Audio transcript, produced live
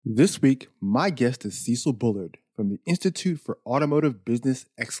This week, my guest is Cecil Bullard from the Institute for Automotive Business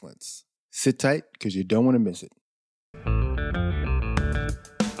Excellence. Sit tight because you don't want to miss it.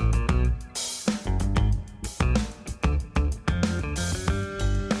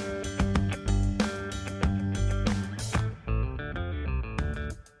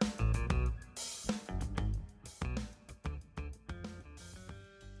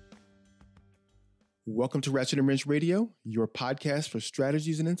 Welcome to Ratchet & Wrench Radio, your podcast for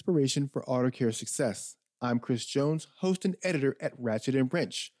strategies and inspiration for auto care success. I'm Chris Jones, host and editor at Ratchet &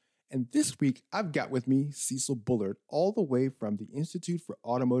 Wrench. And this week, I've got with me Cecil Bullard, all the way from the Institute for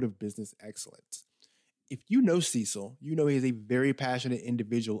Automotive Business Excellence. If you know Cecil, you know he's a very passionate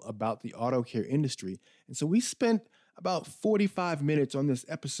individual about the auto care industry. And so we spent about 45 minutes on this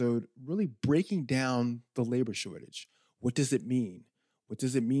episode really breaking down the labor shortage. What does it mean? What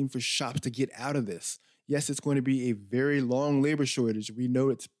does it mean for shops to get out of this? Yes, it's going to be a very long labor shortage. We know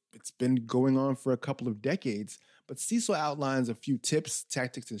it's been going on for a couple of decades, but Cecil outlines a few tips,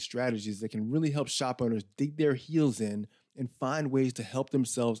 tactics, and strategies that can really help shop owners dig their heels in and find ways to help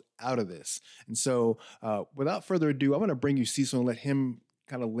themselves out of this. And so without further ado, I want to bring you Cecil and let him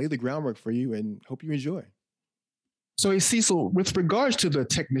kind of lay the groundwork for you and hope you enjoy. So, hey, Cecil, with regards to the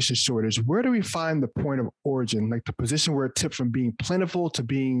technician shortage, where do we find the point of origin, like the position where it tipped from being plentiful to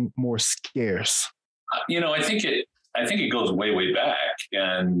being more scarce? I think it goes way, way back.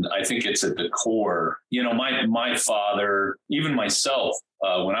 And I think it's at the core. My father, even myself,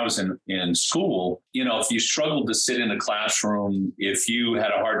 when I was in school, if you struggled to sit in a classroom, if you had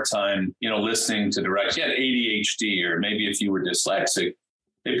a hard time, listening to direct, you had ADHD, or maybe if you were dyslexic,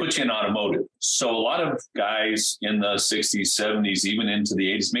 they put you in automotive. So a lot of guys in the 60s, 70s, even into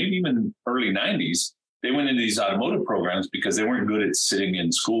the 80s, maybe even early 90s, they went into these automotive programs because they weren't good at sitting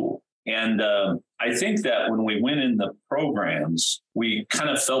in school. And I think that when we went in the programs, we kind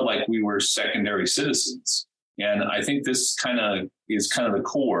of felt like we were secondary citizens. And I think this is kind of the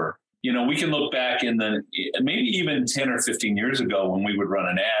core. We can look back in maybe even 10 or 15 years ago when we would run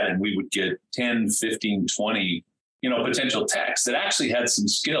an ad and we would get 10, 15, 20 potential techs that actually had some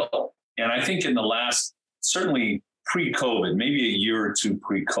skill. And I think in the last, certainly pre-COVID, maybe a year or two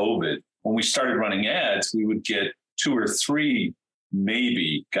pre-COVID, when we started running ads, we would get 2 or 3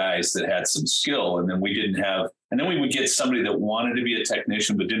 maybe guys that had some skill. And then we would get somebody that wanted to be a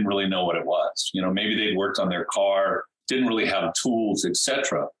technician, but didn't really know what it was. Maybe they'd worked on their car, didn't really have tools,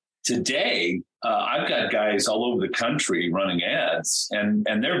 etc. Today, I've got guys all over the country running ads, and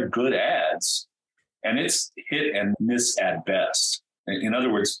they're good ads. And it's hit and miss at best. In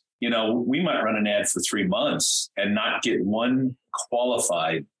other words, we might run an ad for 3 months and not get one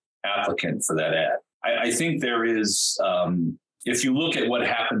qualified applicant for that ad. I think there is, if you look at what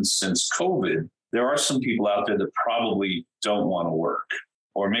happened since COVID, there are some people out there that probably don't want to work,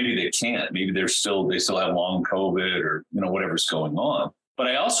 or maybe they can't. Maybe they still have long COVID or, whatever's going on. But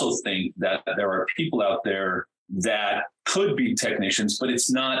I also think that there are people out there that could be technicians, but it's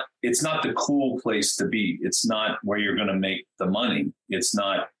not the cool place to be. It's not where you're going to make the money. It's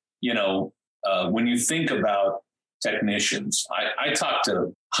not, when you think about technicians, I talk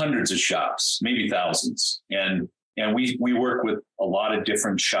to hundreds of shops, maybe thousands, and we work with a lot of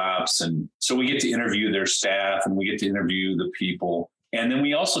different shops. And so we get to interview their staff and we get to interview the people. And then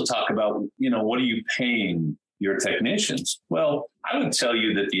we also talk about, what are you paying your technicians? Well, I would tell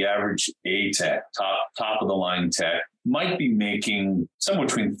you that the average A tech, top of the line tech, might be making somewhere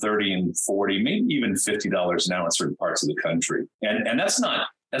between 30 and 40, maybe even $50 an hour in certain parts of the country. And that's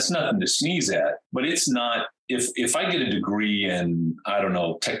nothing to sneeze at, but it's not, if I get a degree in,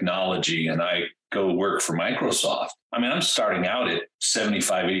 technology and I go work for Microsoft, I'm starting out at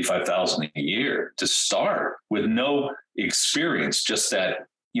 $75,000, $85,000 a year to start with no experience, just that,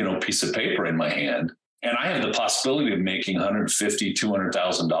 piece of paper in my hand. And I have the possibility of making $150,000,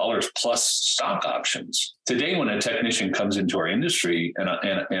 $200,000 plus stock options. Today, when a technician comes into our industry, and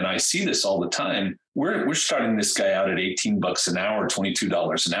I see this all the time, we're starting this guy out at $18 an hour,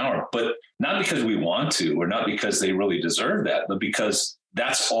 $22 an hour, but not because we want to, or not because they really deserve that, but because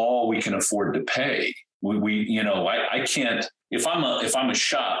that's all we can afford to pay. I can't. If I'm a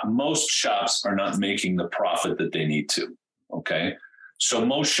shop, most shops are not making the profit that they need to. Okay, so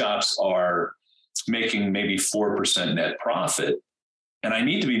most shops are making maybe 4% net profit. And I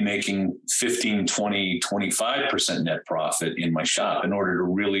need to be making 15, 20, 25% net profit in my shop in order to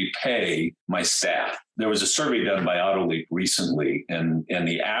really pay my staff. There was a survey done by AutoLeap recently, and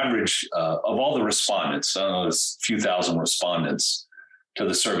the average of all the respondents, there's a few thousand respondents to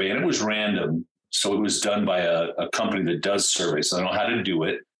the survey, and it was random. So it was done by a company that does surveys. So I don't know how to do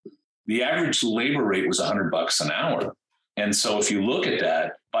it. The average labor rate was $100 an hour. And so if you look at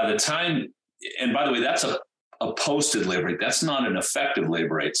that, by the time, and by the way, that's a posted labor rate. That's not an effective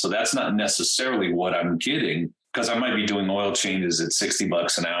labor rate. So that's not necessarily what I'm getting, because I might be doing oil changes at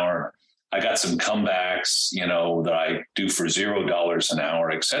 $60 an hour. I got some comebacks, that I do for $0 an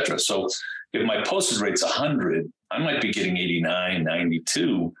hour, et cetera. So if my posted rate's 100, I might be getting 89,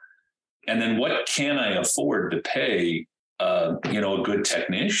 92. And then what can I afford to pay, a good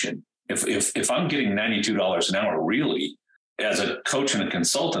technician? If I'm getting $92 an hour, really, as a coach and a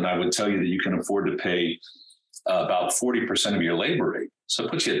consultant, I would tell you that you can afford to pay about 40% of your labor rate. So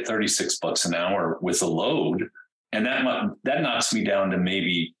it puts you at $36 an hour with a load. And that knocks me down to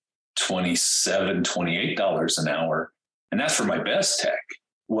maybe $27, $28 an hour. And that's for my best tech.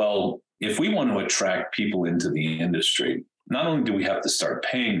 Well, if we want to attract people into the industry, not only do we have to start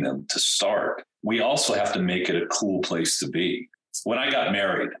paying them to start, we also have to make it a cool place to be. When I got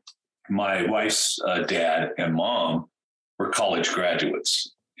married, my wife's dad and mom were college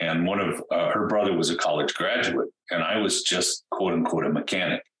graduates. And one of her brother was a college graduate. And I was just, quote unquote, a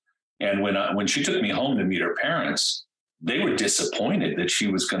mechanic. And when she took me home to meet her parents, they were disappointed that she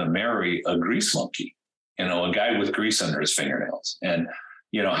was going to marry a grease monkey, a guy with grease under his fingernails. And,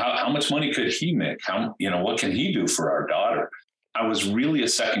 how much money could he make? What can he do for our daughter? I was really a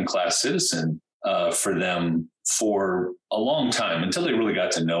second-class citizen for them for a long time, until they really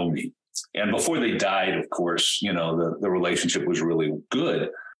got to know me. And before they died, of course, the relationship was really good.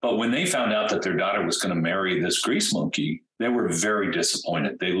 But when they found out that their daughter was going to marry this grease monkey, they were very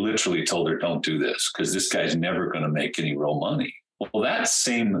disappointed. They literally told her, don't do this, because this guy's never going to make any real money. Well, that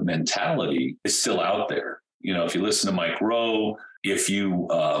same mentality is still out there. If you listen to Mike Rowe, if you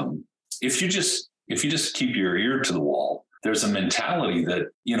just keep your ear to the wall, there's a mentality that,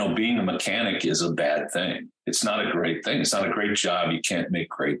 being a mechanic is a bad thing. It's not a great thing. It's not a great job. You can't make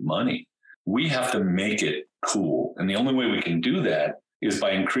great money. We have to make it cool. And the only way we can do that is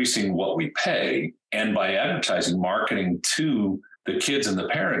by increasing what we pay and by advertising, marketing to the kids and the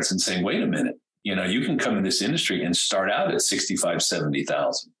parents and saying, wait a minute, you can come in this industry and start out at 65,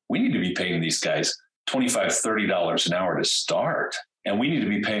 70,000. We need to be paying these guys $25, $30 an hour to start. And we need to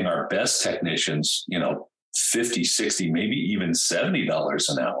be paying our best technicians, 50, 60, maybe even $70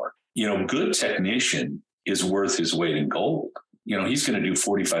 an hour. Good technician is worth his weight in gold. He's going to do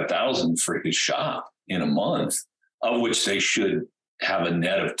 45,000 for his shop in a month, of which they should have a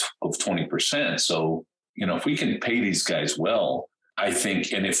net of 20%. So, if we can pay these guys well, I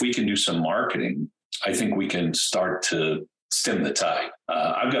think, and if we can do some marketing, I think we can start to stem the tide.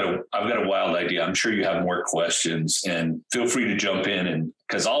 I've got a wild idea. I'm sure you have more questions, and feel free to jump in, and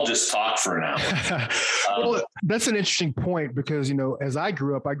because I'll just talk for an hour. Well, that's an interesting point, because, as I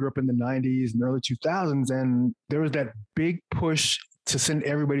grew up in the 90s and early 2000s, and there was that big push to send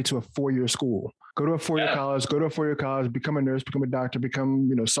everybody to a 4-year school. Go to a 4-year college, become a nurse, become a doctor, become,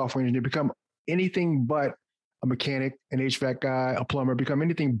 software engineer, become anything but a mechanic, an HVAC guy, a plumber, become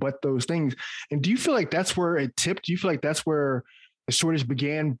anything but those things. And do you feel like that's where it tipped? Do you feel like that's where the shortage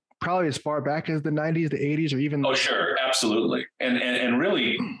began, probably as far back as the 90s, the 80s, or even? Oh, sure. Absolutely. And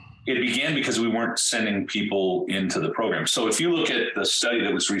really, it began because we weren't sending people into the program. So if you look at the study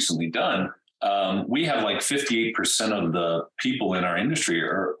that was recently done, we have like 58% of the people in our industry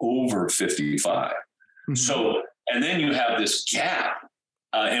are over 55. Mm-hmm. So, and then you have this gap,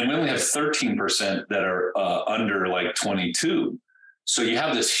 and we only have 13% that are under like 22. So you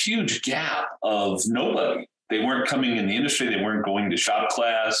have this huge gap of nobody. They weren't coming in the industry. They weren't going to shop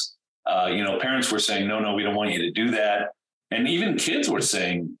class. Parents were saying, no, we don't want you to do that. And even kids were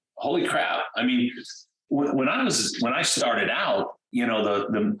saying, holy crap. I mean, when I started out,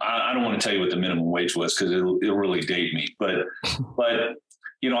 I don't want to tell you what the minimum wage was, because it'll really date me. But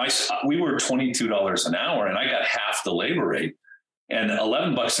we were $22 an hour, and I got half the labor rate, and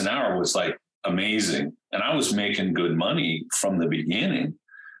 $11 an hour was like amazing. And I was making good money from the beginning,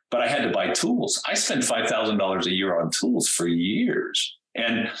 but I had to buy tools. I spent $5,000 a year on tools for years.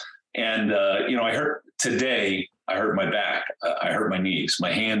 And I hurt my back. I hurt my knees.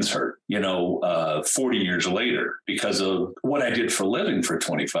 My hands hurt, 40 years later, because of what I did for a living for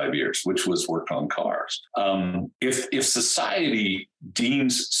 25 years, which was work on cars. If society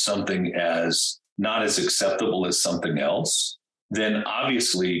deems something as not as acceptable as something else, then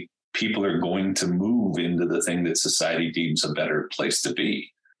obviously people are going to move into the thing that society deems a better place to be.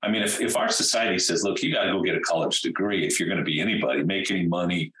 I mean, if our society says, look, you got to go get a college degree if you're going to be anybody, make any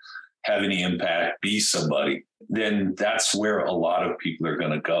money, have any impact, be somebody, then that's where a lot of people are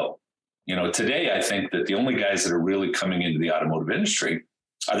going to go. Today, I think that the only guys that are really coming into the automotive industry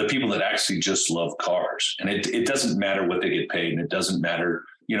are the people that actually just love cars. And it doesn't matter what they get paid, and it doesn't matter,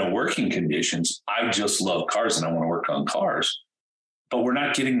 working conditions. I just love cars and I want to work on cars. But we're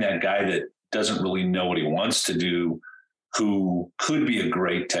not getting that guy that doesn't really know what he wants to do, who could be a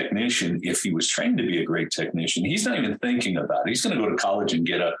great technician if he was trained to be a great technician. He's not even thinking about it. He's going to go to college and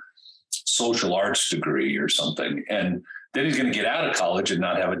get a social arts degree or something. And then he's going to get out of college and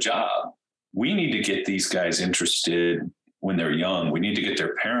not have a job. We need to get these guys interested when they're young. We need to get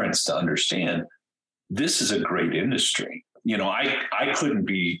their parents to understand this is a great industry. I couldn't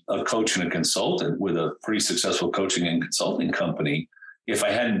be a coach and a consultant with a pretty successful coaching and consulting company if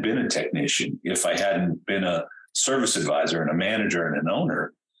I hadn't been a technician, if I hadn't been a service advisor and a manager and an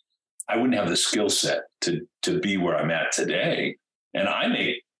owner. I wouldn't have the skill set to be where I'm at today. And I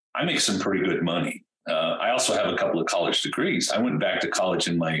make some pretty good money. I also have a couple of college degrees. I went back to college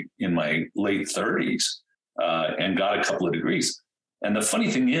in my late 30s and got a couple of degrees. And the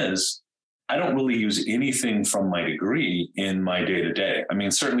funny thing is, I don't really use anything from my degree in my day-to-day. I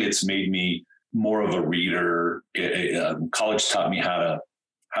mean, certainly it's made me more of a reader. College taught me how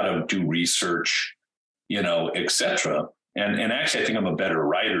to do research, et cetera. And actually, I think I'm a better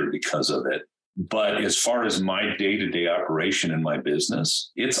writer because of it. But as far as my day-to-day operation in my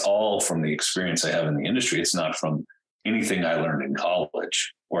business, it's all from the experience I have in the industry. It's not from anything I learned in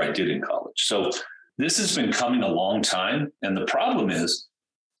college or I did in college. So this has been coming a long time. And the problem is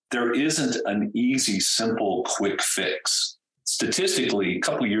there isn't an easy, simple, quick fix. Statistically, a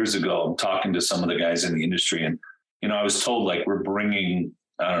couple of years ago, I'm talking to some of the guys in the industry, and I was told we're bringing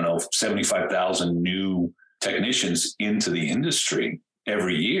 75,000 new technicians into the industry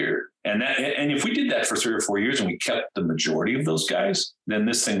every year. And if we did that for 3 or 4 years and we kept the majority of those guys, then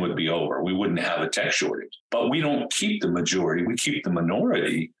this thing would be over. We wouldn't have a tech shortage. But we don't keep the majority. We keep the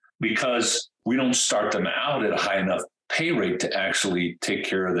minority because we don't start them out at a high enough pay rate to actually take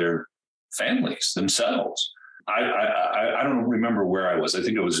care of their families themselves. I don't remember where I was. I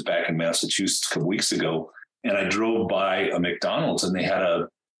think it was back in Massachusetts a couple weeks ago. And I drove by a McDonald's and they had a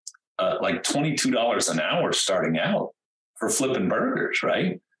 $22 an hour starting out for flipping burgers,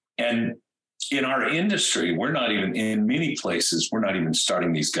 right? And in our industry, in many places, we're not even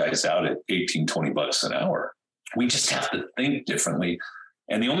starting these guys out at $18-20 an hour. We just have to think differently.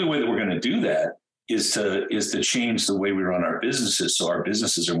 And the only way that we're going to do that is to change the way we run our businesses so our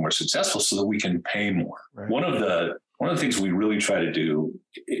businesses are more successful so that we can pay more. Right. One of the things we really try to do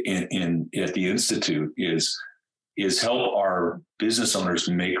at the Institute is help our business owners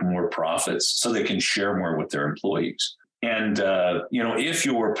make more profits so they can share more with their employees. And, if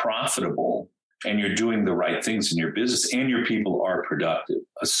you're profitable and you're doing the right things in your business and your people are productive,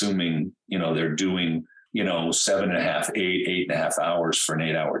 assuming, they're doing 7.5, 8.5 hours for an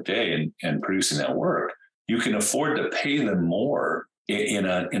 8-hour day and producing that work, you can afford to pay them more in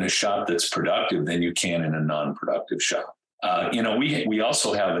a shop that's productive than you can in a non-productive shop. We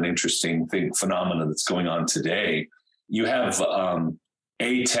also have an interesting phenomenon that's going on today. You have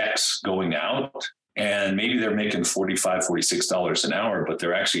techs going out and maybe they're making $45, $46 an hour, but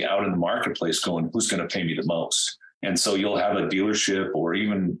they're actually out in the marketplace going, who's going to pay me the most? And so you'll have a dealership or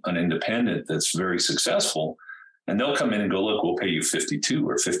even an independent that's very successful, and they'll come in and go, look, we'll pay you 52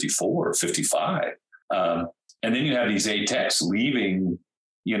 or 54 or 55. And then you have these techs leaving,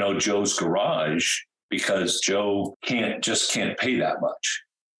 Joe's garage because Joe can't pay that much,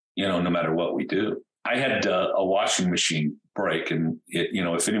 no matter what we do. I had a washing machine break, and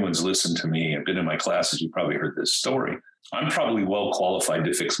if anyone's listened to me and been in my classes, you probably heard this story. I'm probably well qualified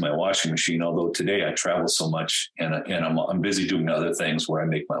to fix my washing machine, although today I travel so much and I'm busy doing other things where I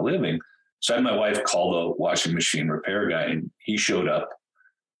make my living. So I had my wife call the washing machine repair guy, and he showed up.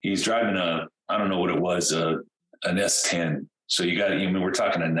 He's driving I don't know what it was, an S10. So we're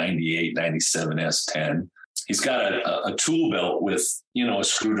talking a 98, 97 S10. He's got a tool belt with, a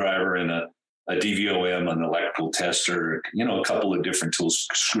screwdriver and a DVOM, an electrical tester, a couple of different tools,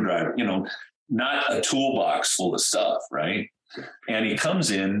 screwdriver, not a toolbox full of stuff, right? And he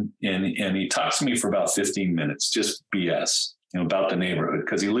comes in and he talks to me for about 15 minutes, just BS, about the neighborhood,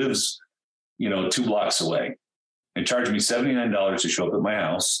 because he lives, 2 blocks away. And charged me $79 to show up at my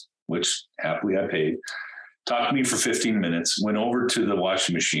house, which happily I paid. Talked to me for 15 minutes, went over to the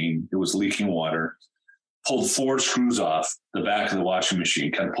washing machine. It was leaking water, pulled 4 screws off the back of the washing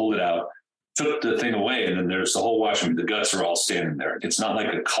machine, kind of pulled it out, took the thing away, and then there's the whole washing. The guts are all standing there. It's not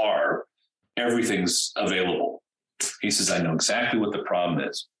like a car. Everything's available. He says, I know exactly what the problem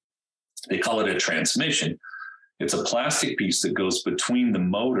is. They call it a transmission. It's a plastic piece that goes between the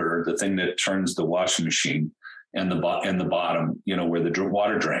motor, the thing that turns the washing machine, and the bottom, where the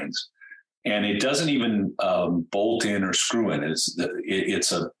water drains. And it doesn't even bolt in or screw in.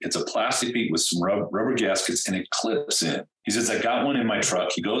 It's a plastic piece with some rubber gaskets, and it clips in. He says, I got one in my truck.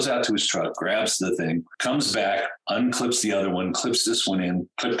 He goes out to his truck, grabs the thing, comes back, unclips the other one, clips this one in,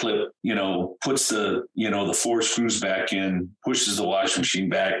 clip, puts the, the 4 screws back in, pushes the washing machine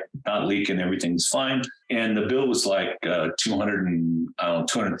back, not leaking, everything's fine. And the bill was like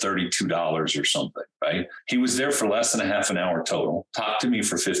 $232 or something, right? He was there for less than a half an hour total, talked to me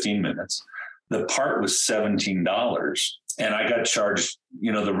for 15 minutes. The part was $17. And I got charged,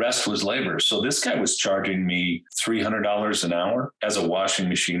 the rest was labor. So this guy was charging me $300 an hour as a washing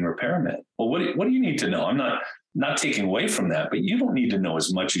machine repairman. Well, what do you need to know? I'm not taking away from that, but you don't need to know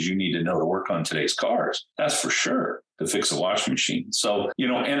as much as you need to know to work on today's cars. That's for sure, to fix a washing machine. So,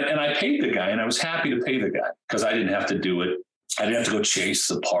 and I paid the guy, and I was happy to pay the guy because I didn't have to do it. I didn't have to go chase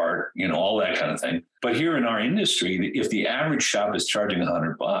the part, all that kind of thing. But here in our industry, if the average shop is charging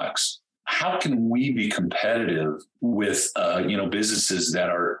 $100, how can we be competitive with, businesses that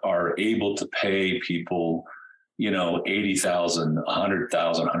are able to pay people, $80,000, $100,000,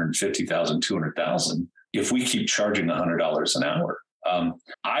 $150,000, $200,000 if we keep charging $100 an hour?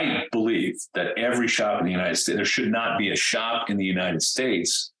 I believe that every shop in the United States, there should not be a shop in the United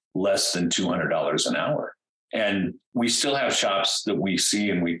States less than $200 an hour. And we still have shops that we see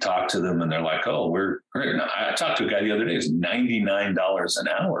and we talk to them and they're like, oh, we're great. I talked to a guy the other day, it's $99 an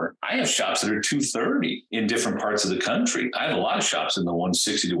hour. I have shops that are $230 in different parts of the country. I have a lot of shops in the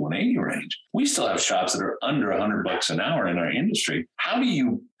 $160 to $180 range. We still have shops that are under $100 an hour in our industry. How do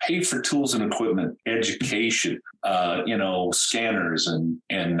you pay for tools and equipment, education, scanners and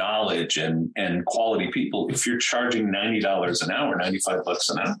knowledge and quality people if you're charging $90 an hour, $95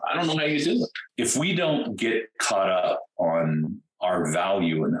 an hour? I don't know how you do it. If we don't get caught up on our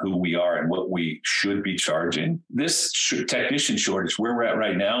value and who we are and what we should be charging, this technician shortage where we're at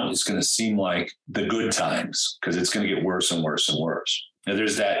right now is going to seem like the good times because it's going to get worse and worse and worse. Now,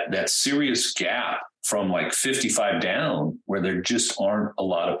 there's that serious gap from like 55 down where there just aren't a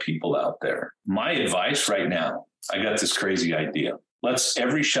lot of people out there. My advice right now, I got this crazy idea. Let's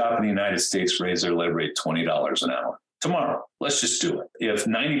every shop in the United States raise their labor rate $20 an hour. Tomorrow, let's just do it. If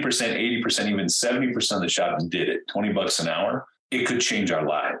 90%, 80%, even 70% of the shops did it, $20 an hour, it could change our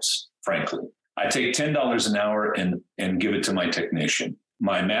lives, frankly. I take $10 an hour and give it to my technician.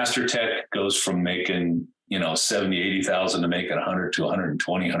 My master tech goes from making, 70, 80,000 to making 100 to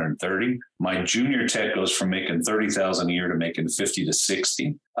 120, 130. My junior tech goes from making 30,000 a year to making 50 to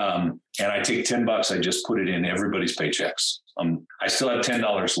 60. And I take $10, I just put it in everybody's paychecks. I still have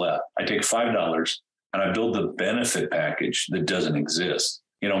 $10 left. I take $5 and I build the benefit package that doesn't exist.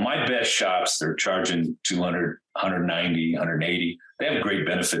 My best shops, they're charging $200, $190, $180. They have great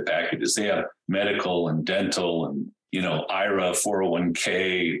benefit packages. They have medical and dental and, IRA,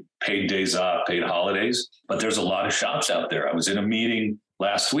 401k, paid days off, paid holidays. But there's a lot of shops out there. I was in a meeting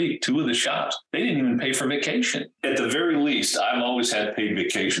last week, 2 of the shops, they didn't even pay for vacation. At the very least, I've always had paid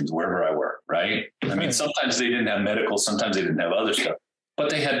vacations wherever I work, right? I mean, sometimes they didn't have medical, sometimes they didn't have other stuff, but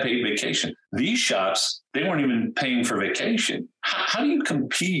they had paid vacation. These shops, they weren't even paying for vacation. How do you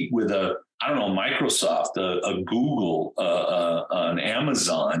compete with Microsoft, a Google, an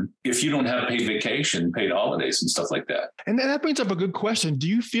Amazon, if you don't have paid vacation, paid holidays and stuff like that? And that brings up a good question. Do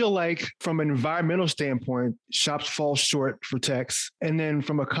you feel like from an environmental standpoint, shops fall short for techs? And then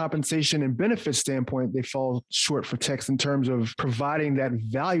from a compensation and benefits standpoint, they fall short for techs in terms of providing that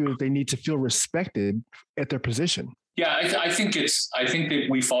value that they need to feel respected at their position? Yeah, I think that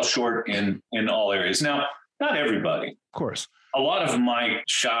we fall short in all areas. Now, not everybody. Of course. A lot of my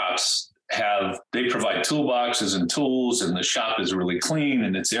shops they provide toolboxes and tools, and the shop is really clean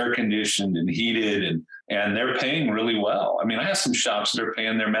and it's air conditioned and heated and they're paying really well. I mean, I have some shops that are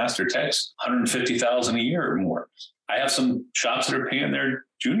paying their master techs $150,000 a year or more. I have some shops that are paying their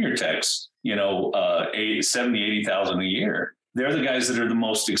junior techs, $70,000, $80,000 a year. They're the guys that are the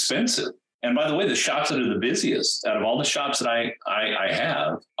most expensive. And by the way, the shops that are the busiest out of all the shops that I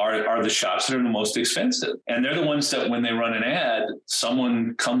have are the shops that are the most expensive. And they're the ones that when they run an ad,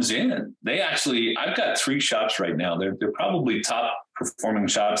 someone comes in. I've got 3 shops right now. They're probably top performing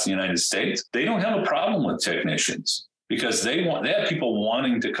shops in the United States. They don't have a problem with technicians because they have people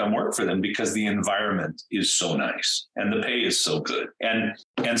wanting to come work for them because the environment is so nice and the pay is so good. And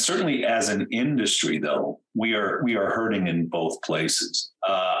certainly as an industry, though, we are hurting in both places.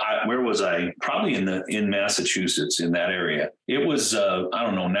 Where was I? Probably in Massachusetts, in that area. It was,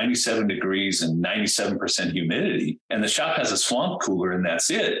 97 degrees and 97% humidity. And the shop has a swamp cooler and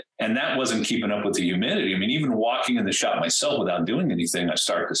that's it. And that wasn't keeping up with the humidity. I mean, even walking in the shop myself without doing anything, I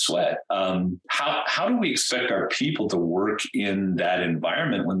start to sweat. How do we expect our people to work in that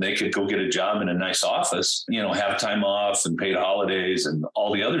environment when they could go get a job in a nice office, have time off and paid holidays and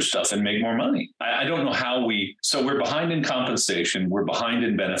all the other stuff and make more money? I don't know how so we're behind in compensation, we're behind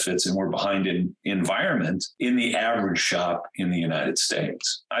in benefits, and we're behind in environment in the average shop in the United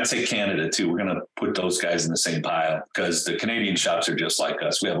States. I'd say Canada too. We're going to put those guys in the same pile because the Canadian shops are just like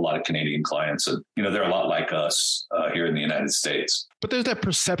us. We have a lot of Canadian clients and, they're a lot like us here in the United States. But there's that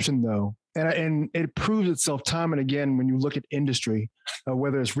perception though. And it proves itself time and again when you look at industry,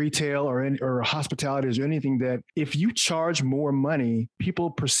 whether it's retail or hospitality or anything, that if you charge more money, people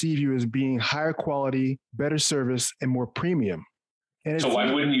perceive you as being higher quality, better service, and more premium. And so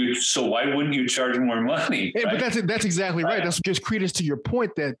why wouldn't you charge more money? Right? But that's exactly right. That's just credence to your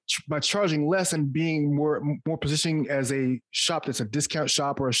point that by charging less and being more positioning as a shop that's a discount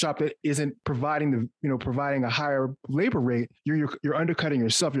shop or a shop that isn't providing providing a higher labor rate, you're undercutting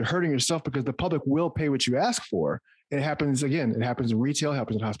yourself. You're hurting yourself because the public will pay what you ask for. It happens again. It happens in retail. It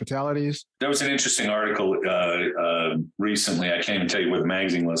happens in hospitalities. There was an interesting article recently. I can't even tell you what the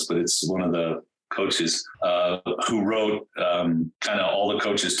magazine was, but it's one of the coaches who wrote kind of all the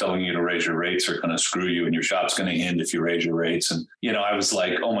coaches telling you to raise your rates are going to screw you and your shop's going to end if you raise your rates. And, I was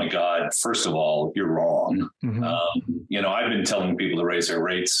like, oh my God, first of all, you're wrong. Mm-hmm. I've been telling people to raise their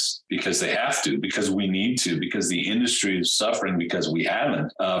rates because they have to, because we need to, because the industry is suffering because we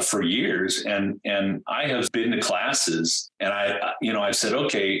haven't for years. And I have been to classes and I've said,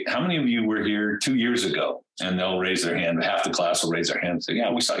 okay, how many of you were here 2 years ago? And they'll raise their hand. Half the class will raise their hand and say,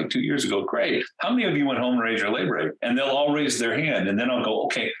 yeah, we saw you 2 years ago. Great. How many of you went home and raised your labor rate? And they'll all raise their hand. And then I'll go,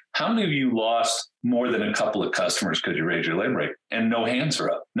 okay, how many of you lost more than a couple of customers because you raised your labor rate? And no hands are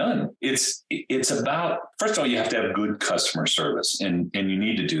up. None. It's about, first of all, you have to have good customer service and you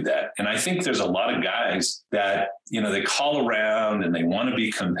need to do that. And I think there's a lot of guys that, they call around and they want to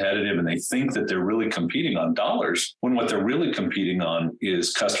be competitive and they think that they're really competing on dollars when what they're really competing on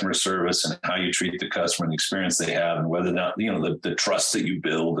is customer service and how you treat the customer and the experience they have and whether or not, the trust that you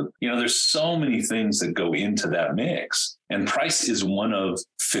build. And, there's so many things that go into that mix. And price is one of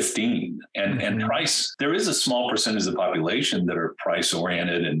 15. And price, there is a small percentage of the population that are price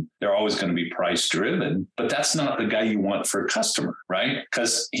oriented and they're always going to be price driven, but that's not the guy you want for a customer, right?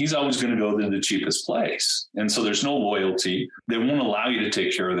 Because he's always going to go to the cheapest place. And so there's no loyalty. They won't allow you to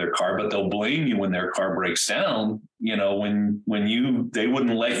take care of their car, but they'll blame you when their car breaks down, when they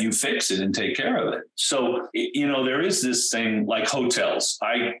wouldn't let you fix it and take care of it. So, there is this thing like hotels.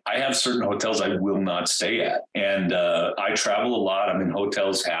 I have certain hotels I will not stay at. And I travel a lot. I'm in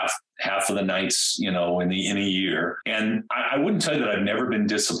hotels half of the nights, in a year. And I wouldn't tell you that I've never been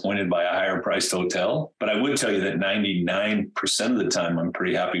disappointed by a higher priced hotel, but I would tell you that 99% of the time I'm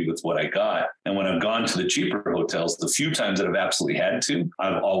pretty happy with what I got. And when I've gone to the cheaper hotels, the few times that I've absolutely had to,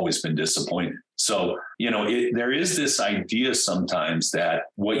 I've always been disappointed. So, there is this idea sometimes that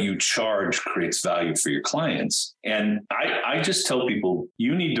what you charge creates value for your clients. And I just tell people,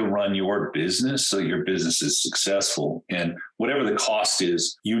 you need to run your business so your business is successful. And whatever the cost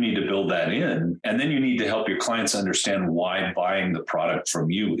is, you need to build that in. And then you need to help your clients understand why buying the product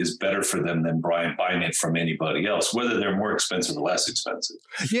from you is better for them than buying it from anybody else, whether they're more expensive or less expensive.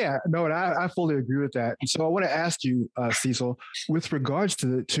 Yeah, no, and I fully agree with that. So I want to ask you, Cecil, with regards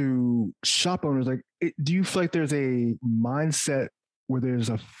to shop owners, do you feel like there's a mindset where there's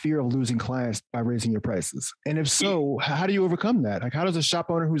a fear of losing clients by raising your prices? And if so, how do you overcome that? How does a shop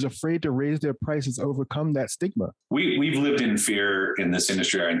owner who's afraid to raise their prices overcome that stigma? We've lived in fear in this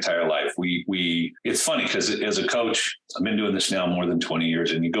industry our entire life. It's funny because as a coach, I've been doing this now more than 20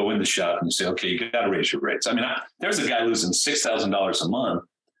 years, and you go in the shop and you say, okay, you got to raise your rates. I mean, there's a guy losing $6,000 a month.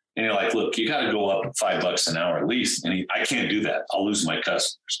 And you're like, look, you got to go up $5 an hour at least. And I can't do that. I'll lose my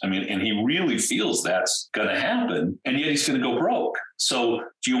customers. I mean, and he really feels that's going to happen. And yet he's going to go broke. So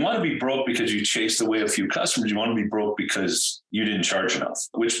do you want to be broke because you chased away a few customers? You want to be broke because you didn't charge enough?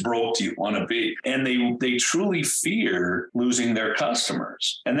 Which broke do you want to be? And they truly fear losing their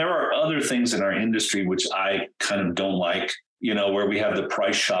customers. And there are other things in our industry which I kind of don't like. Where we have the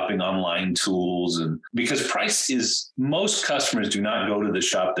price shopping online tools. And because most customers do not go to the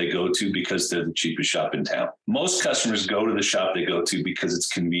shop they go to because they're the cheapest shop in town. Most customers go to the shop they go to because it's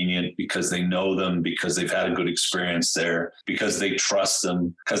convenient, because they know them, because they've had a good experience there, because they trust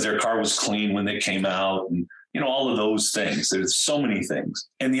them, because their car was clean when they came out. And all of those things. There's so many things.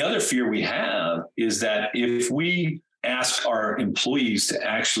 And the other fear we have is that if we ask our employees to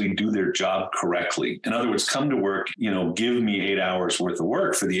actually do their job correctly. In other words, come to work, give me 8 hours worth of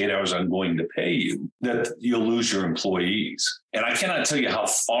work for the 8 hours I'm going to pay you, that you'll lose your employees. And I cannot tell you how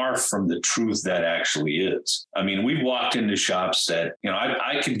far from the truth that actually is. I mean, we've walked into shops that,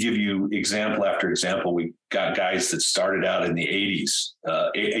 I could give you example after example. We got guys that started out in the 80s,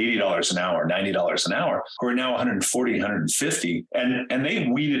 $80 an hour, $90 an hour, who are now 140, 150. And they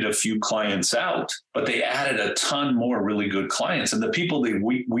weeded a few clients out, but they added a ton more really good clients. And the people they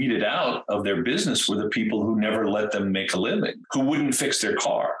weeded out of their business were the people who never let them make a living, who wouldn't fix their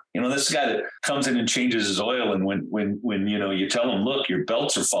car. This guy that comes in and changes his oil, and when you tell him, look, your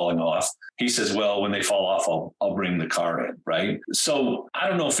belts are falling off, he says, well, when they fall off, I'll bring the car in, right? So I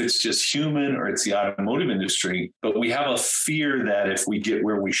don't know if it's just human or it's the automotive industry, but we have a fear that if we get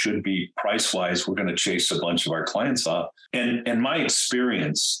where we should be price-wise, we're going to chase a bunch of our clients off. And my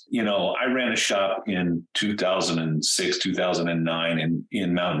experience, I ran a shop in 2006, 2009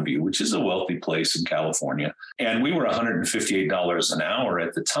 in Mountain View, which is a wealthy place in California. And we were $158 an hour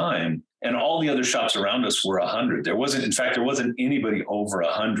at the time. And all the other shops around us were 100. There wasn't anybody over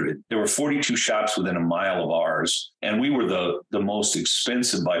 100. There were 42 shops within a mile of ours. And we were the most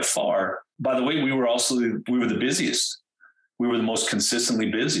expensive by far. By the way, we were the busiest. We were the most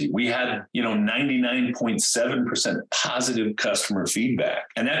consistently busy. We had, 99.7% positive customer feedback.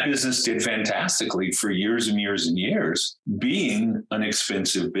 And that business did fantastically for years and years and years, being an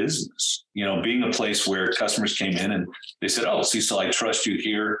expensive business, being a place where customers came in and they said, oh, Cecil, I trust you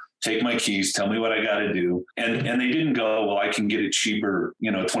here. Take my keys, tell me what I got to do. And they didn't go, well, I can get it cheaper,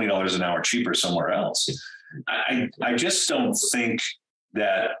 $20 an hour cheaper somewhere else. I just don't think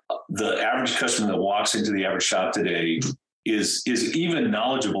that the average customer that walks into the average shop today is even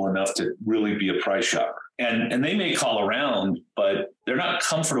knowledgeable enough to really be a price shopper. And they may call around, but they're not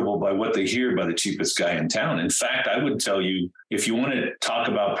comfortable by what they hear by the cheapest guy in town. In fact, I would tell you, if you want to talk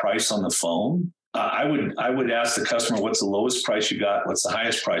about price on the phone, I would ask the customer, what's the lowest price you got? What's the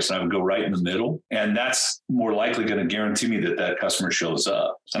highest price? And I would go right in the middle. And that's more likely going to guarantee me that customer shows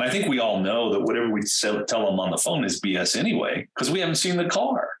up. And I think we all know that whatever we tell them on the phone is BS anyway, because we haven't seen the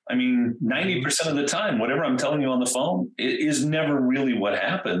car. I mean, 90% of the time, whatever I'm telling you on the phone, it is never really what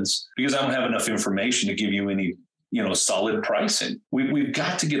happens, because I don't have enough information to give you any solid pricing. We've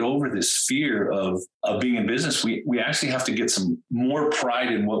got to get over this fear of being in business. We actually have to get some more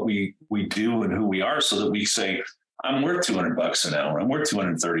pride in what we do and who we are, so that we say, I'm worth $200 an hour. I'm worth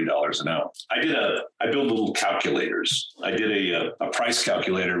 $230 an hour. I build little calculators. I did a price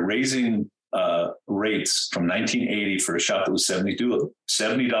calculator raising rates from 1980 for a shop that was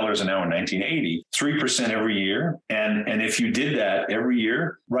 $70 an hour in 1980, 3% every year. And if you did that every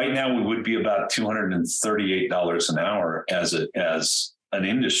year, right now we would be about $238 an hour as an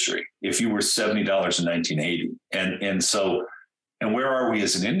industry if you were $70 in 1980. And where are we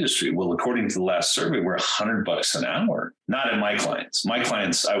as an industry? Well, according to the last survey, we're $100 an hour. Not in my clients. My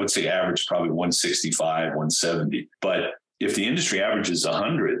clients, I would say, average probably 165, 170. But if the industry average is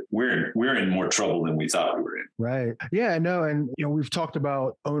 100, we're in more trouble than we thought we were in. Right. Yeah, I know. And, we've talked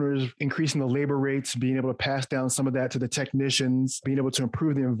about owners increasing the labor rates, being able to pass down some of that to the technicians, being able to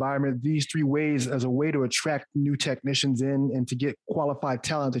improve the environment. These three ways as a way to attract new technicians in and to get qualified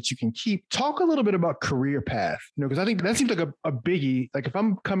talent that you can keep. Talk a little bit about career path, because I think that seems like a biggie. Like if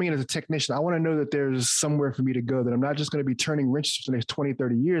I'm coming in as a technician, I want to know that there's somewhere for me to go, that I'm not just going to be turning wrenches for the next 20,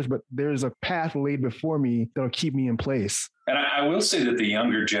 30 years, but there's a path laid before me that'll keep me in place. And I will say that the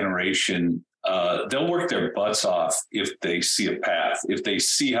younger generation, they'll work their butts off if they see a path, if they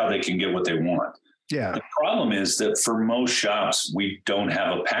see how they can get what they want. Yeah. The problem is that for most shops, we don't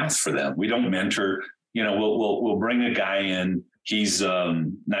have a path for them. We don't mentor. We'll bring a guy in. He's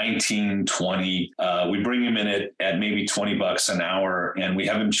 19, 20. We bring him in at maybe $20 an hour, and we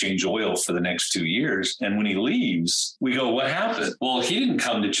have him change oil for the next 2 years. And when he leaves, we go, what happened? Well, he didn't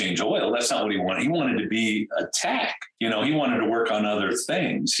come to change oil. That's not what he wanted. He wanted to be a tech. He wanted to work on other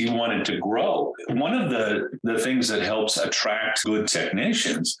things. He wanted to grow. One of the things that helps attract good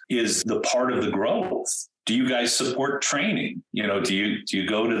technicians is the part of the growth. Do you guys support training? Do you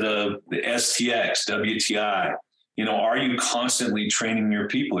go to the STX, WTI? Are you constantly training your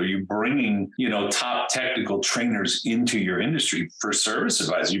people? Are you bringing, top technical trainers into your industry for service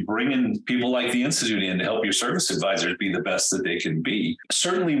advisors? You bring in people like the Institute in to help your service advisors be the best that they can be.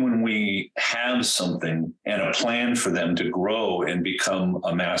 Certainly when we have something and a plan for them to grow and become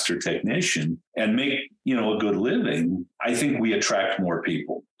a master technician and make, a good living, I think we attract more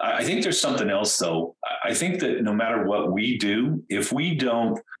people. I think there's something else, though. I think that no matter what we do, if we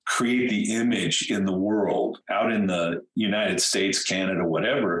don't create the image in the world, out in the United States, Canada,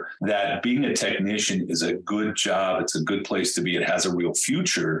 whatever, that being a technician is a good job. It's a good place to be. It has a real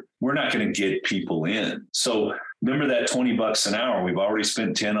future. We're not going to get people in. So remember that $20 an hour. We've already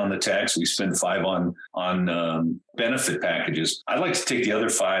spent 10 on the tax. We spend 5 on benefit packages. I'd like to take the other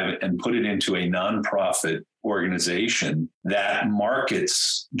 5 and put it into a nonprofit organization that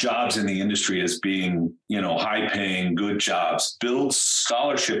markets jobs in the industry as being, high paying, good jobs, builds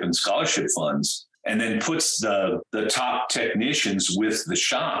scholarship and scholarship funds, and then puts the top technicians with the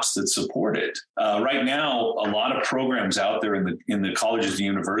shops that support it. Right now, a lot of programs out there in the colleges and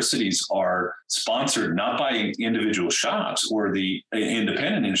universities are sponsored not by individual shops or the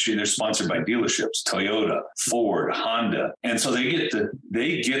independent industry. They're sponsored by dealerships, Toyota, Ford, Honda. And so they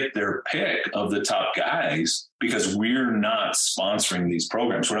get their pick of the top guys because we're not sponsoring these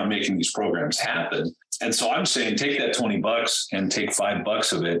programs. We're not making these programs happen. And so I'm saying take that $20 and take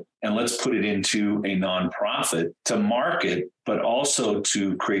 $5 of it and let's put it into a nonprofit to market, but also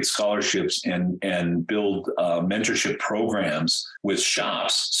to create scholarships and build mentorship programs with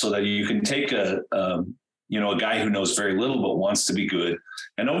shops so that you can take a guy who knows very little but wants to be good,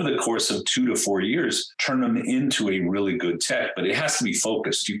 and over the course of 2 to 4 years, turn them into a really good tech. But it has to be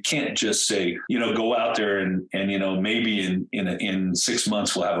focused. You can't just say, go out there and maybe in 6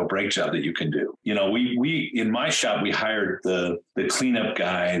 months we'll have a brake job that you can do. We in my shop we hired the cleanup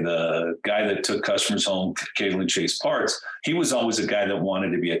guy, the guy that took customers home, occasionally chased parts. He was always a guy that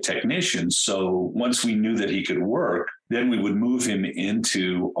wanted to be a technician. So once we knew that he could work, then we would move him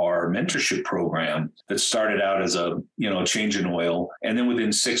into our mentorship program that started out as a change in oil. And then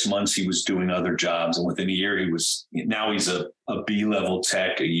within 6 months, he was doing other jobs. And within a year, he's a B-level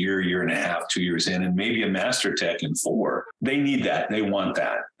tech, a year and a half, 2 years in, and maybe a master tech in 4. They need that. They want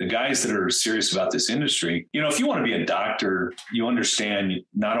that. The guys that are serious about this industry, if you want to be a doctor, you understand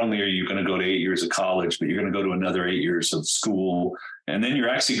not only are you going to go to 8 years of college, but you're going to go to another 8 years of school. And then you're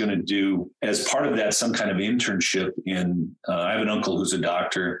actually going to do, as part of that, some kind of internship in, I have an uncle who's a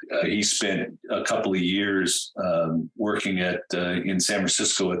doctor. He spent a couple of years working in San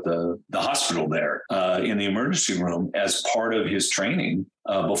Francisco at the hospital there in the emergency room as part of his training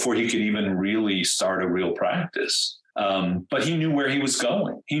before he could even really start a real practice. But he knew where he was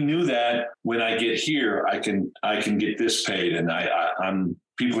going. He knew that when I get here, I can get this paid, and I'm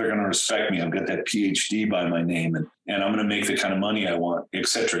people are going to respect me. I've got that PhD by my name, and I'm going to make the kind of money I want, et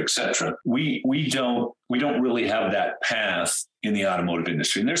cetera, et cetera. We don't really have that path in the automotive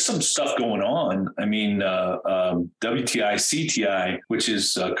industry. And there's some stuff going on. I mean, WTI, CTI, which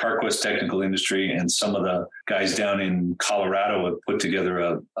is CarQuest Technical Industry, and some of the guys down in Colorado have put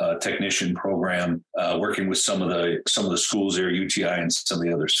together a technician program working with some of the schools there, UTI and some of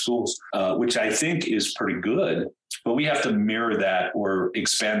the other schools, which I think is pretty good. But we have to mirror that or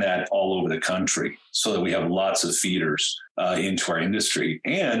expand that all over the country so that we have lots of feeders into our industry.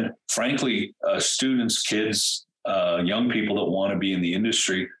 And frankly, students, kids, young people that want to be in the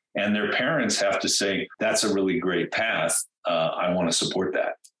industry, and their parents have to say, that's a really great path. I want to support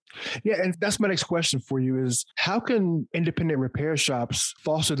that. Yeah, and that's my next question for you is, how can independent repair shops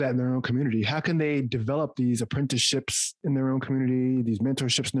foster that in their own community? How can they develop these apprenticeships in their own community, these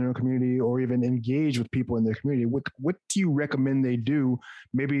mentorships in their own community, or even engage with people in their community? What do you recommend they do,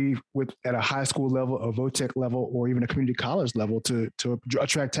 maybe at a high school level, a VOTEC level, or even a community college level to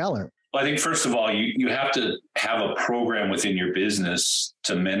attract talent? Well, I think, first of all, you have to have a program within your business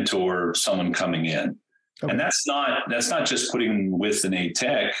to mentor someone coming in. Okay. And that's not just putting with an A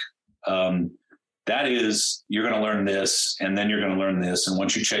tech. That is, you're going to learn this, and then you're going to learn this. And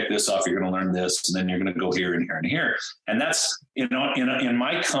once you check this off, you're going to learn this, and then you're going to go here and here and here. And that's, in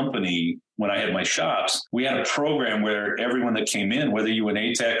my company, when I had my shops, we had a program where everyone that came in, whether you were an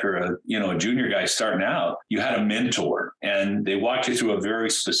A-Tech or a junior guy starting out, you had a mentor, and they walked you through a very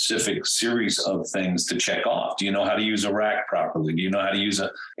specific series of things to check off. Do you know how to use a rack properly? Do you know how to use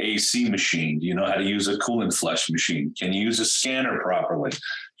a AC machine? Do you know how to use a coolant flush machine? Can you use a scanner properly?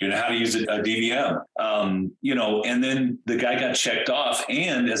 Do you know how to use a DVM? And then the guy got checked off.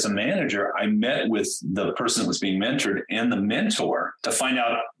 And as a manager, I met with the person that was being mentored and the mentor to find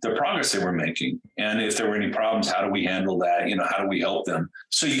out the progress they were making. And if there were any problems, how do we handle that? How do we help them?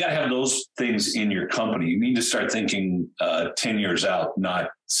 So you got to have those things in your company. You need to start thinking 10 years out, not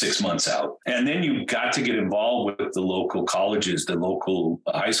 6 months out. And then you've got to get involved with the local colleges, the local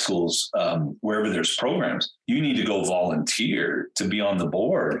high schools, wherever there's programs. You need to go volunteer to be on the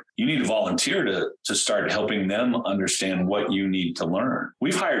board. You need to volunteer to start helping them understand what you need to learn.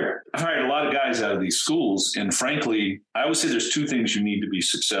 I've hired a lot of guys out of these schools. And frankly, I always say there's two things you need to be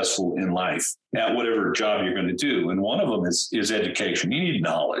successful in life at whatever job you're going to do. And one of them is education. You need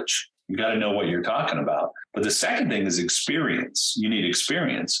knowledge. You got to know what you're talking about. But the second thing is experience. You need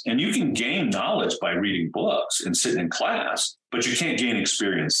experience. And you can gain knowledge by reading books and sitting in class, but you can't gain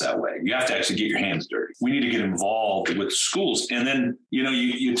experience that way. You have to actually get your hands dirty. We need to get involved with schools. And then,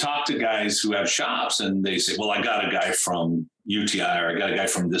 you talk to guys who have shops and they say, well, I got a guy from UTI, or I got a guy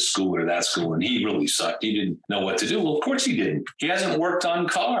from this school or that school, and he really sucked. He didn't know what to do. Well, of course he didn't. He hasn't worked on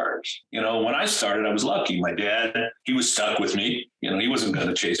cars. When I started, I was lucky. My dad, he was stuck with me. He wasn't going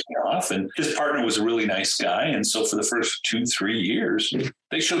to chase me off. And his partner was a really nice guy. And so for the first 2-3 years,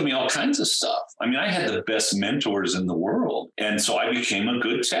 they showed me all kinds of stuff. I mean, I had the best mentors in the world. And so I became a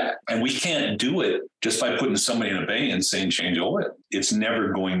good tech. And we can't do it just by putting somebody in a bay and saying, change oil. It's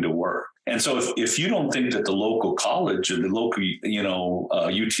never going to work. And so if you don't think that the local college or the local,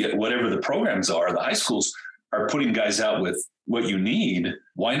 UT, whatever the programs are, the high schools are putting guys out with what you need,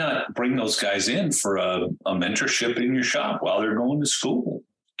 why not bring those guys in for a mentorship in your shop while they're going to school?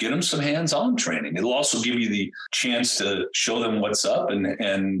 Get them some hands-on training. It'll also give you the chance to show them what's up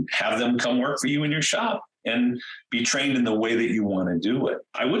and have them come work for you in your shop and be trained in the way that you want to do it.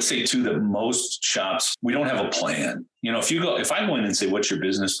 I would say too that most shops, we don't have a plan. If I go in and say, what's your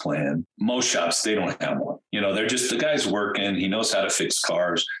business plan? Most shops, they don't have one. They're just, the guy's working. He knows how to fix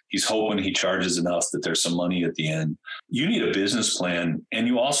cars. He's hoping he charges enough that there's some money at the end. You need a business plan. And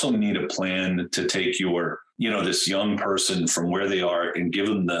you also need a plan to take your, this young person from where they are and give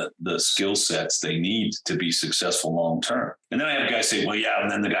them the skill sets they need to be successful long-term. And then I have guys say, well, yeah, and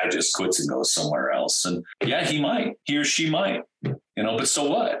then the guy just quits and goes somewhere else. And yeah, he or she might, but so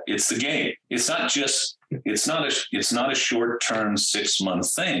what? It's the game. It's not a short-term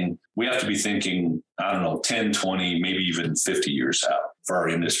 6-month thing. We have to be thinking, 10, 20, maybe even 50 years out for our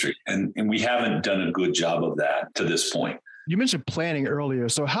industry. And we haven't done a good job of that to this point. You mentioned planning earlier.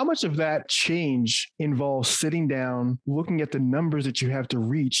 So how much of that change involves sitting down, looking at the numbers that you have to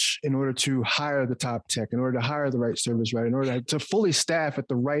reach in order to hire the top tech, in order to hire the right service, right? In order to fully staff at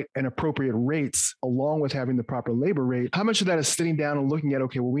the right and appropriate rates, along with having the proper labor rate? How much of that is sitting down and looking at,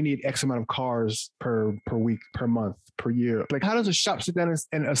 okay, well, we need X amount of cars per week, per month, per year? Like, how does a shop sit down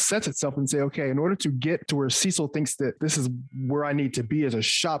and assess itself and say, okay, in order to get to where Cecil thinks that this is where I need to be as a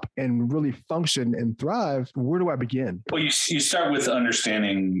shop and really function and thrive, where do I begin? Well, you start with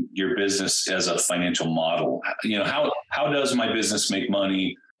understanding your business as a financial model. How does my business make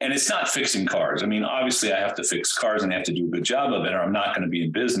money? And it's not fixing cars. I mean, obviously I have to fix cars and I have to do a good job of it, or I'm not going to be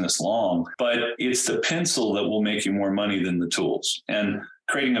in business long, but it's the pencil that will make you more money than the tools, and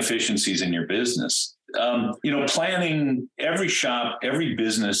creating efficiencies in your business. Planning, every shop, every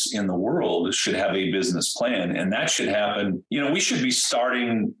business in the world should have a business plan. And that should happen. We should be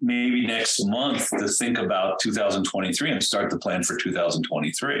starting maybe next month to think about 2023 and start the plan for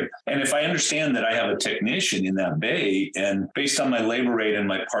 2023. And if I understand that I have a technician in that bay, and based on my labor rate and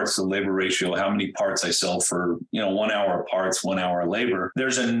my parts to labor ratio, how many parts I sell for, 1 hour of parts, 1 hour of labor,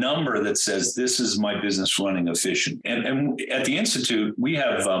 there's a number that says this is my business running efficient. And at the Institute, we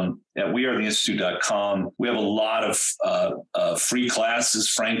have, at wearetheinstitute.com, we have a lot of free classes,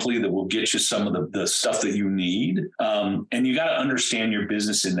 frankly, that will get you some of the stuff that you need. And you got to understand your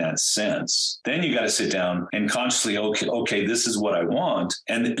business in that sense. Then you got to sit down and consciously, okay, this is what I want.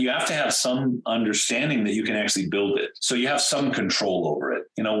 And you have to have some understanding that you can actually build it. So you have some control over it.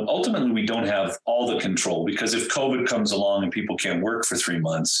 Ultimately, we don't have all the control, because if COVID comes along and people can't work for 3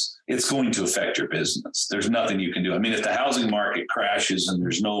 months, it's going to affect your business. There's nothing you can do. I mean, if the housing market crashes and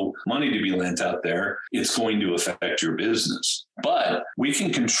there's no money to be lent out there, it's going to affect your business. But we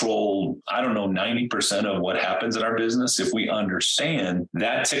can control, 90% of what happens in our business if we understand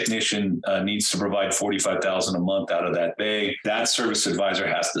that technician needs to provide $45,000 a month out of that bay. That service advisor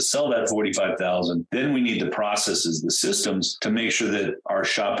has to sell that $45,000. Then we need the processes, the systems to make sure that our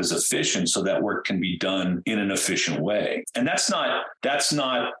shop is efficient so that work can be done in an efficient way. And that's not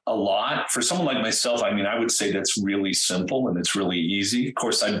a lot for someone like myself. I mean, I would say that's really simple and it's really easy. Of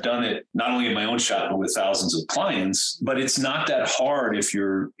course, I've done it not only in my own shop, but with thousands of clients, but it's not that hard if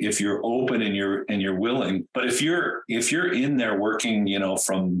you're open and you're willing. But if you're in there working,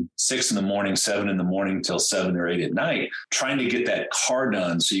 from 6 a.m, 7 a.m. till 7 or 8 at night, trying to get that car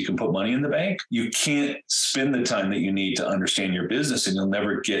done so you can put money in the bank, you can't spend the time that you need to understand your business, and you'll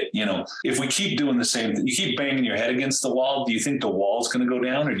never get, if we keep doing the same thing, you keep banging your head against the wall, do you think the wall's going to go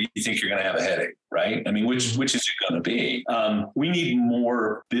down, or do you think you're going to have a headache? Right? I mean, which is it going to be? We need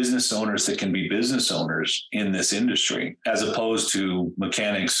more business owners that can be business owners in this industry, as opposed to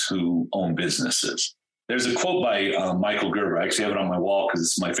mechanics who own businesses. There's a quote by Michael Gerber. I actually have it on my wall because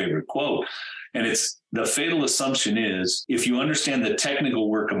it's my favorite quote. And it's, the fatal assumption is, if you understand the technical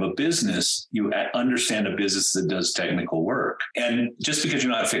work of a business, you understand a business that does technical work. And just because you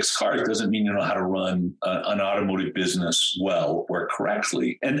know how to fix cars doesn't mean you know how to run an automotive business well or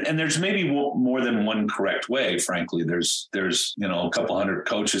correctly. And there's maybe more than one correct way. Frankly, there's a couple hundred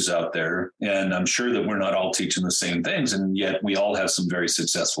coaches out there, and I'm sure that we're not all teaching the same things. And yet we all have some very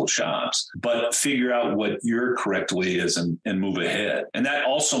successful shops. But figure out what your correct way is and move ahead. And that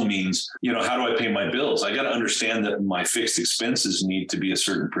also means, how do I pay my bills? I got to understand that my fixed expenses need to be a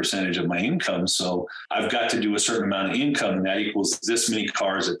certain percentage of my income. So I've got to do a certain amount of income, and that equals this many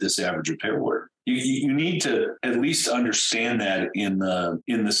cars at this average repair order. You need to at least understand that in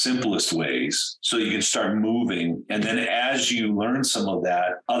the simplest ways, so you can start moving. And then as you learn some of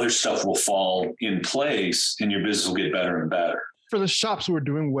that, other stuff will fall in place and your business will get better and better. For the shops who are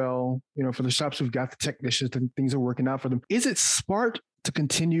doing well, for the shops who've got the technicians and things are working out for them, is it smart to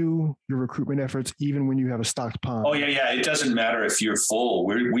continue your recruitment efforts even when you have a stocked pond? Oh, yeah. It doesn't matter if you're full.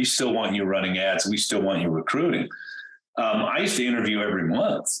 We still want you running ads. We still want you recruiting. I used to interview every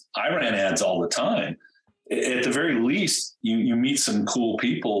month. I ran ads all the time. At the very least, you meet some cool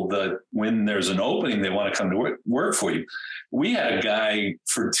people that when there's an opening, they want to come to work for you. We had a guy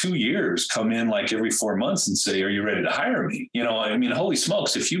for 2 years come in like every 4 months and say, "Are you ready to hire me?" Holy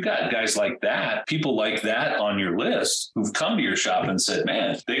smokes. If you got guys like that, people like that on your list who've come to your shop and said,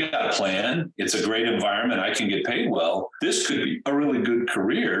 "Man, they got a plan. It's a great environment. I can get paid well. This could be a really good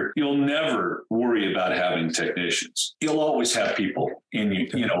career." You'll never worry about having technicians. You'll always have people in you,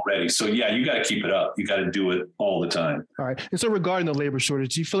 ready. So yeah, you got to keep it up. You got to do it all the time. All right. And so regarding the labor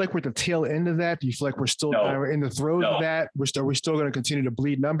shortage, do you feel like we're at the tail end of that? Do you feel like we're still in the throes of that? Are we still going to continue to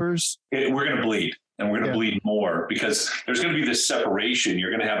bleed numbers? We're going to bleed. And we're going to bleed more because there's going to be this separation.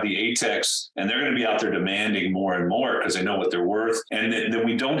 You're going to have the ATECs, and they're going to be out there demanding more and more because they know what they're worth. And then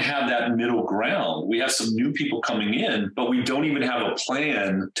we don't have that middle ground. We have some new people coming in, but we don't even have a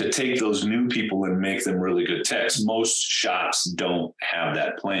plan to take those new people and make them really good techs. Most shops don't have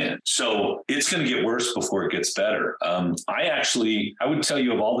that plan. So it's going to get worse before it gets better. I would tell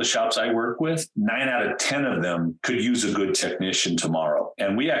you, of all the shops I work with, 9 out of 10 of them could use a good technician tomorrow.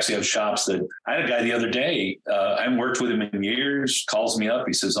 And we actually have shops that I had a guy the other day, I haven't worked with him in years, calls me up.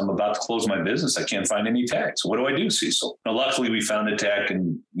 He says, "I'm about to close my business. I can't find any techs. What do I do, Cecil?" Now, luckily we found a tech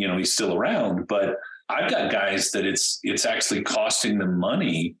and, he's still around, but I've got guys that it's actually costing them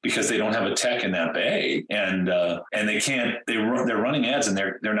money because they don't have a tech in that bay, and they're running ads and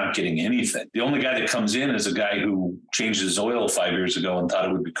they're not getting anything. The only guy that comes in is a guy who changed his oil 5 years ago and thought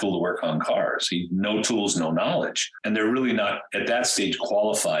it would be cool to work on cars. No tools, no knowledge, and they're really not at that stage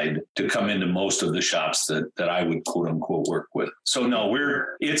qualified to come into most of the shops that I would quote unquote work with. So no,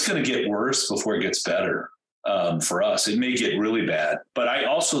 it's going to get worse before it gets better. For us, it may get really bad, but I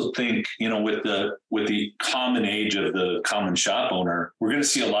also think, with the common age of the common shop owner, we're going to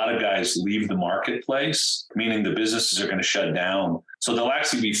see a lot of guys leave the marketplace, meaning the businesses are going to shut down. So there'll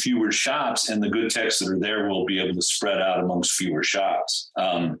actually be fewer shops, and the good techs that are there will be able to spread out amongst fewer shops.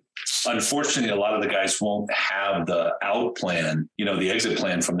 Unfortunately, a lot of the guys won't have the out plan, the exit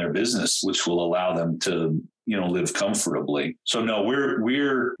plan from their business, which will allow them to live comfortably. So no,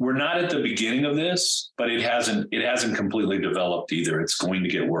 we're not at the beginning of this, but it hasn't completely developed either. It's going to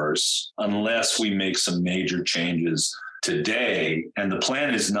get worse unless we make some major changes today. And the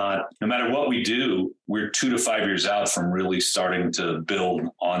plan is not, no matter what we do, we're 2 to 5 years out from really starting to build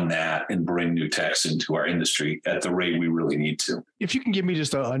on that and bring new techs into our industry at the rate we really need to. If you can give me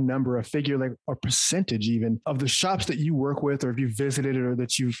just a number, a figure, like a percentage even of the shops that you work with, or if you've visited or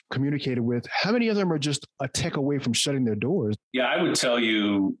that you've communicated with, how many of them are just a tech away from shutting their doors? Yeah, I would tell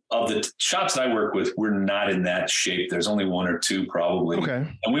you, of the shops that I work with, we're not in that shape. There's only 1 or 2 probably. Okay.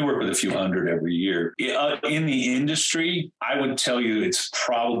 And we work with a few hundred every year. In the industry, I would tell you it's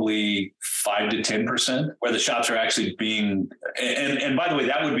probably 5 to 10% where the shops are actually being, and by the way,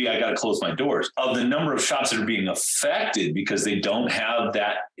 that would be, I got to close my doors. Of the number of shops that are being affected because they don't don't have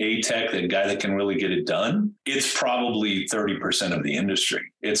that A-tech, that guy that can really get it done, it's probably 30% of the industry.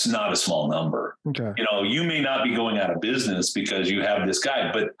 It's not a small number. Okay. You may not be going out of business because you have this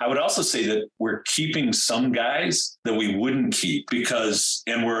guy, but I would also say that we're keeping some guys that we wouldn't keep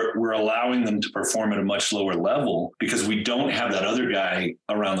and we're allowing them to perform at a much lower level because we don't have that other guy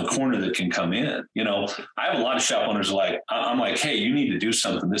around the corner that can come in. I have a lot of shop owners I'm like, hey, you need to do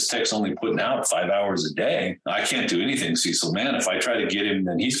something. This tech's only putting out 5 hours a day. I can't do anything, Cecil. Man, if I try to get him,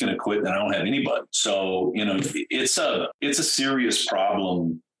 then he's going to quit and I don't have anybody. So, it's a serious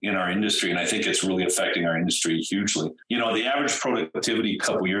problem in our industry. And I think it's really affecting our industry hugely. The average productivity a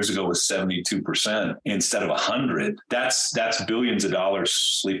couple of years ago was 72% instead of 100. That's billions of dollars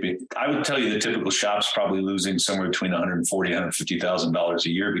sleeping. I would tell you the typical shop's probably losing somewhere between $140,000, $150,000 a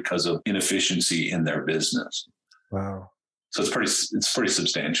year because of inefficiency in their business. Wow. So it's pretty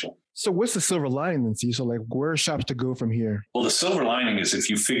substantial. So what's the silver lining then, Cecil? Like, where are shops to go from here? Well, the silver lining is if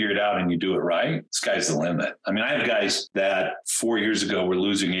you figure it out and you do it right, sky's the limit. I mean, I have guys that 4 years ago were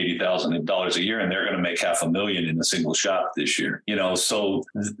losing $80,000 a year, and they're going to make $500,000 in a single shop this year. So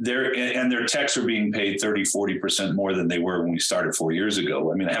their techs are being paid 30-40% more than they were when we started 4 years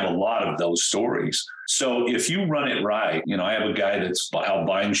ago. I mean, I have a lot of those stories. So if you run it right, I have a guy that's out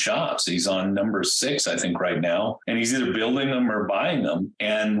buying shops. He's on number 6, I think, right now, and he's either building them or buying them.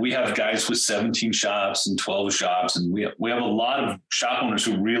 And we have guys with 17 shops and 12 shops. And we have a lot of shop owners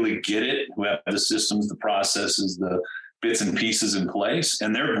who really get it, who have the systems, the processes, the bits and pieces in place,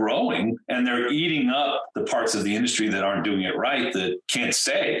 and they're growing and they're eating up the parts of the industry that aren't doing it right, that can't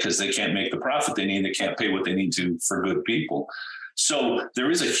stay because they can't make the profit they need. They can't pay what they need to for good people. So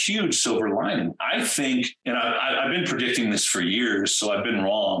there is a huge silver lining. I think, and I've been predicting this for years, so I've been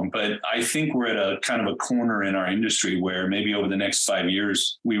wrong, but I think we're at a kind of a corner in our industry where maybe over the next 5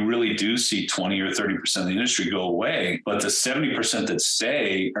 years, we really do see 20 or 30% of the industry go away. But the 70% that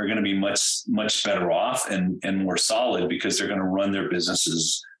stay are going to be much, much better off and more solid because they're going to run their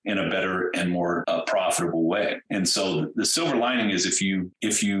businesses in a better and more profitable way. And so the silver lining is if you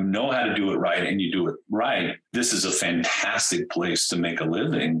know how to do it right and you do it right, this is a fantastic place to make a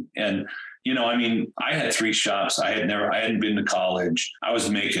living. And I had 3 shops. I hadn't been to college. I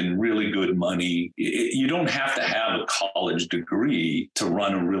was making really good money. You don't have to have a college degree to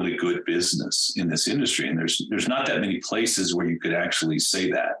run a really good business in this industry. And there's not that many places where you could actually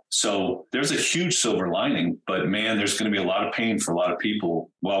say that. So there's a huge silver lining, but man, there's going to be a lot of pain for a lot of people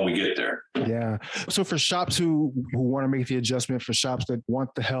while we get there. Yeah. So for shops who want to make the adjustment, for shops that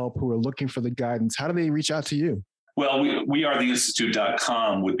want the help, who are looking for the guidance, how do they reach out to you? Well,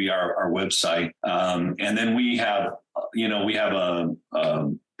 wearetheinstitute.com would be our website. And then we have a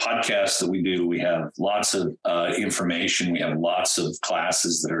podcast that we do. We have lots of information. We have lots of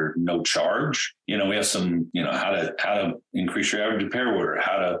classes that are no charge. We have some, how to increase your average repair order,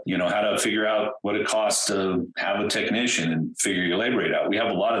 how to figure out what it costs to have a technician and figure your labor rate out. We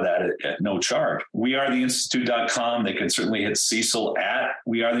have a lot of that at no charge. wearetheinstitute.com. They can certainly hit Cecil at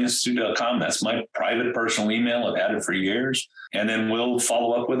wearetheinstitute.com. That's my private personal email. I've had it for years. And then we'll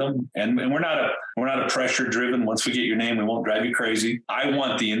follow up with them. And we're not a pressure driven. Once we get your name, we won't drive you crazy. I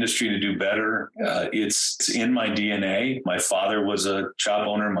want the industry to do better. It's in my DNA. My father was a shop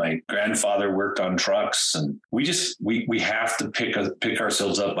owner. My grandfather worked on trucks, and we have to pick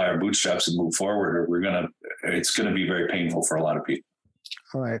ourselves up by our bootstraps and move forward, or it's going to be very painful for a lot of people.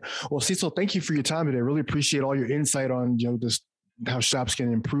 All right. Well, Cecil, thank you for your time today. I really appreciate all your insight on, how shops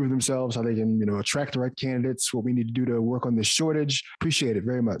can improve themselves, how they can, attract the right candidates, what we need to do to work on this shortage. Appreciate it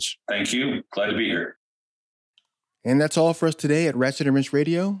very much. Thank you. Glad to be here. And that's all for us today at Ratchet and Wrench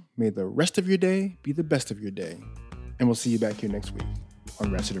Radio. May the rest of your day be the best of your day. And we'll see you back here next week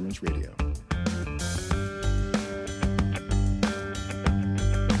on Ratchet and Wrench Radio.